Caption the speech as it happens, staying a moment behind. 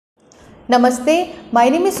Namaste, my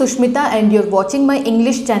name is Sushmita and you're watching my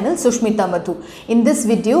English channel Sushmita Madhu. In this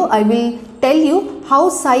video, I will tell you how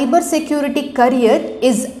cyber security career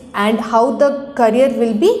is and how the career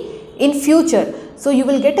will be in future. So you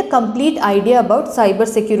will get a complete idea about cyber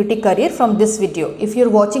security career from this video. If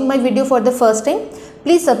you're watching my video for the first time,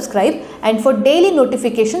 please subscribe, and for daily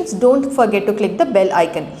notifications don't forget to click the bell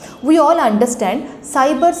icon. We all understand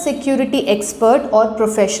cyber security expert or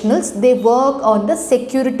professionals, they work on the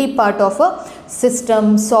security part of a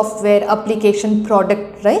system, software, application,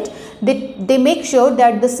 product, right? They make sure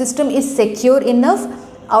that the system is secure enough,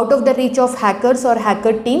 out of the reach of hackers or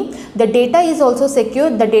hacker team. The data is also secure,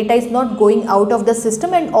 the data is not going out of the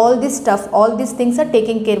system, and all this stuff, all these things are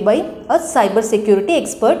taken care by a cyber security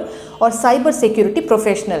expert or cyber security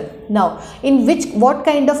professional. Now, in what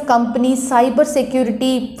kind of companies cyber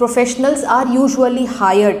security professionals are usually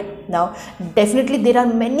hired? Now, definitely there are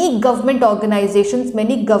many government organizations,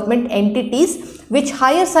 many government entities which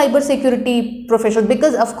hire cyber security professionals,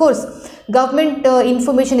 because of course government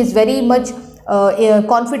information is very much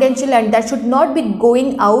confidential and that should not be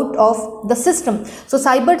going out of the system. So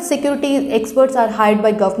cyber security experts are hired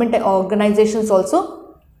by government organizations also.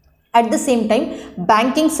 At the same time,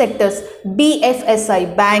 banking sectors,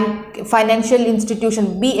 BFSI, bank, financial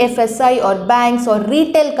institution, BFSI or banks or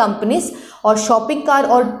retail companies or shopping cart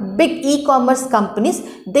or big e-commerce companies,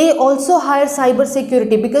 they also hire cyber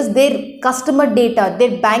security because their customer data,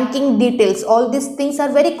 their banking details, all these things are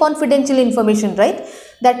very confidential information, right?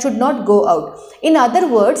 That should not go out. In other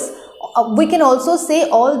words, we can also say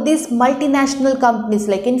all these multinational companies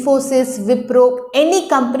like Infosys, Wipro, any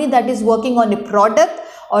company that is working on a product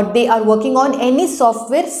or they are working on any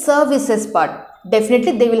software services part,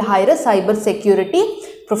 definitely they will hire a cyber security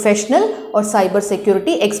professional or cyber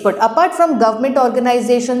security expert. Apart from government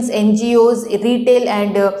organizations, NGOs, retail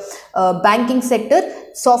and banking sector,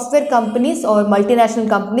 software companies or multinational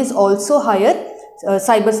companies also hire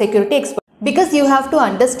cyber security experts. Because you have to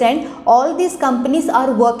understand, all these companies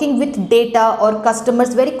are working with data or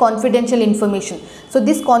customers, very confidential information. So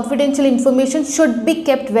this confidential information should be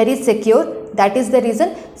kept very secure. That is the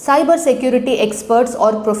reason cyber security experts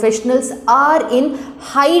or professionals are in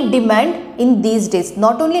high demand in these days.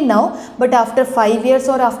 Not only now, but after 5 years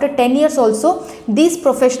or after 10 years also, these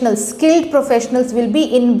professionals, skilled professionals will be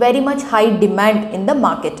in very much high demand in the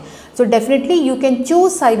market. So definitely you can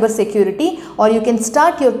choose cyber security or you can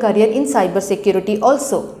start your career in cyber security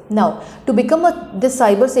also. Now, to become this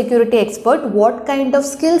cyber security expert, what kind of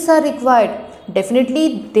skills are required?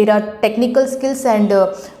 Definitely there are technical skills and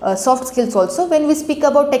soft skills also. When we speak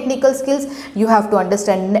about technical skills, you have to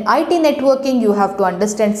understand IT networking, you have to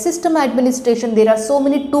understand system administration. There are so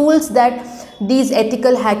many tools that these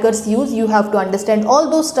ethical hackers use. You have to understand all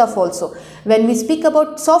those stuff also. When we speak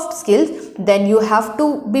about soft skills, then you have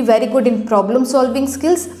to be very good in problem solving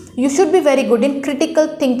skills. You should be very good in critical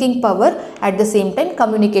thinking power, at the same time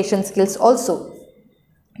communication skills also.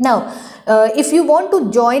 Now, if you want to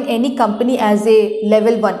join any company as a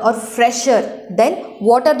level 1 or fresher, then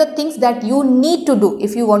what are the things that you need to do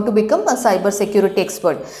if you want to become a cyber security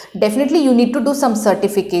expert? Definitely you need to do some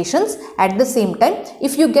certifications. At the same time,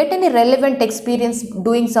 if you get any relevant experience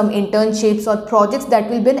doing some internships or projects, that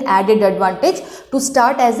will be an added advantage to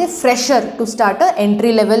start as a fresher, to start a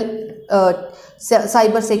entry level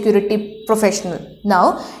cyber security professional.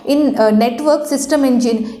 Now, in network system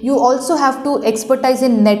engine, you also have to expertise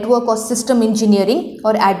in network or system engineering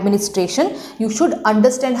or administration. You should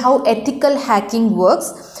understand how ethical hacking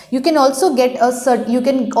works. You can also get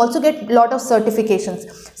lot of certifications.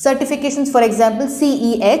 Certifications, for example,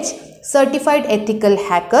 CEH, Certified Ethical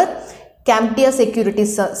Hacker, CAMTIA Security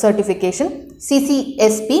Certification,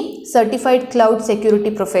 CCSP, Certified Cloud Security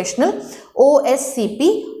Professional,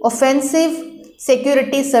 OSCP, Offensive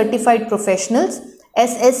Security Certified Professionals,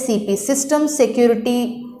 SSCP, System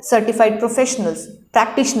Security Certified Professionals,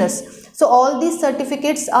 Practitioners. So all these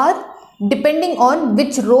certificates are depending on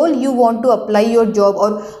which role you want to apply your job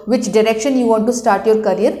or which direction you want to start your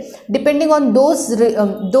career. Depending on those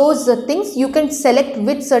things, you can select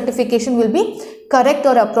which certification will be correct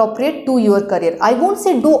or appropriate to your career. I won't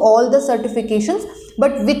say do all the certifications,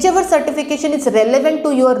 but whichever certification is relevant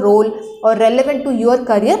to your role or relevant to your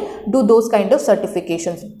career, do those kind of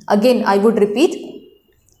certifications. Again, I would repeat,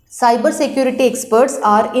 cyber security experts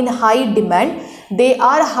are in high demand. They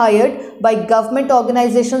are hired by government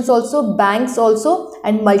organizations also, banks also,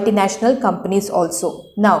 and multinational companies also.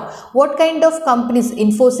 Now, what kind of companies?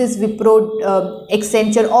 Infosys, Wipro,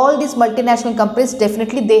 Accenture, all these multinational companies,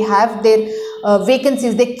 definitely they have their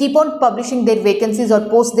vacancies. They keep on publishing their vacancies or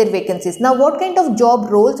post their vacancies. Now, what kind of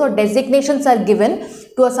job roles or designations are given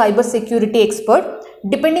to a cyber security expert?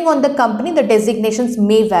 depending on the company, the designations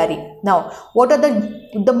may vary. Now, what are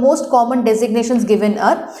the most common designations given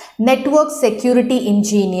are network security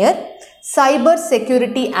engineer, cyber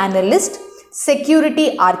security analyst,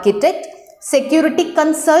 security architect, security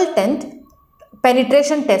consultant,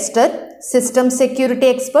 penetration tester, system security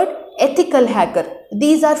expert, ethical hacker.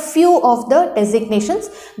 These are few of the designations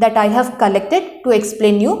that I have collected to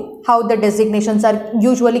explain you how the designations are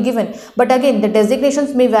usually given. But again, the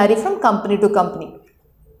designations may vary from company to company.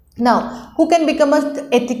 Now, who can become an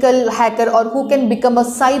ethical hacker or who can become a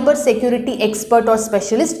cyber security expert or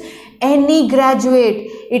specialist? Any graduate.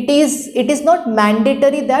 It is not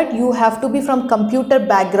mandatory that you have to be from computer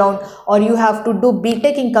background or you have to do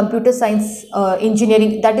BTech in computer science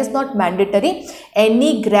engineering. That is not mandatory.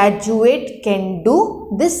 Any graduate can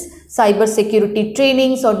do this cyber security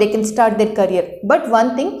trainings or they can start their career. But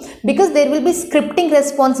one thing, because there will be scripting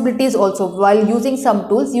responsibilities also while using some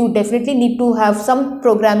tools, you definitely need to have some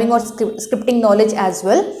programming or scripting knowledge as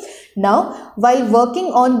well. Now, while working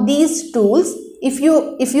on these tools, if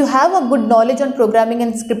you have a good knowledge on programming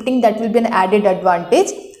and scripting, that will be an added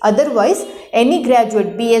advantage. Otherwise, any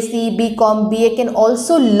graduate, BSc, BCom, BA can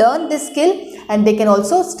also learn this skill and they can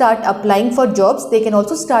also start applying for jobs. They can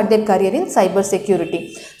also start their career in cyber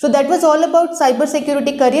security. So that was all about cyber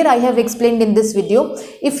security career I have explained in this video.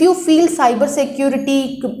 If you feel cyber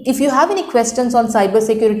security, if you have any questions on cyber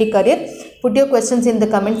security career, put your questions in the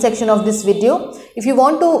comment section of this video. If you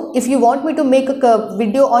want me to make a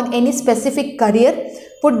video on any specific career,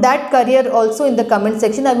 put that career also in the comment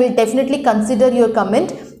section. I will definitely consider your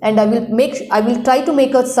comment and I will try to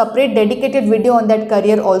make a separate dedicated video on that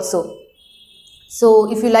career also.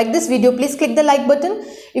 So if you like this video, please click the like button.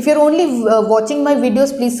 If you're only watching my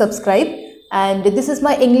videos, please subscribe. And this is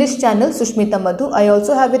my English channel, Sushmita Madhu. I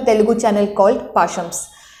also have a Telugu channel called Pashams.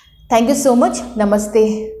 Thank you so much.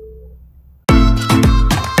 Namaste.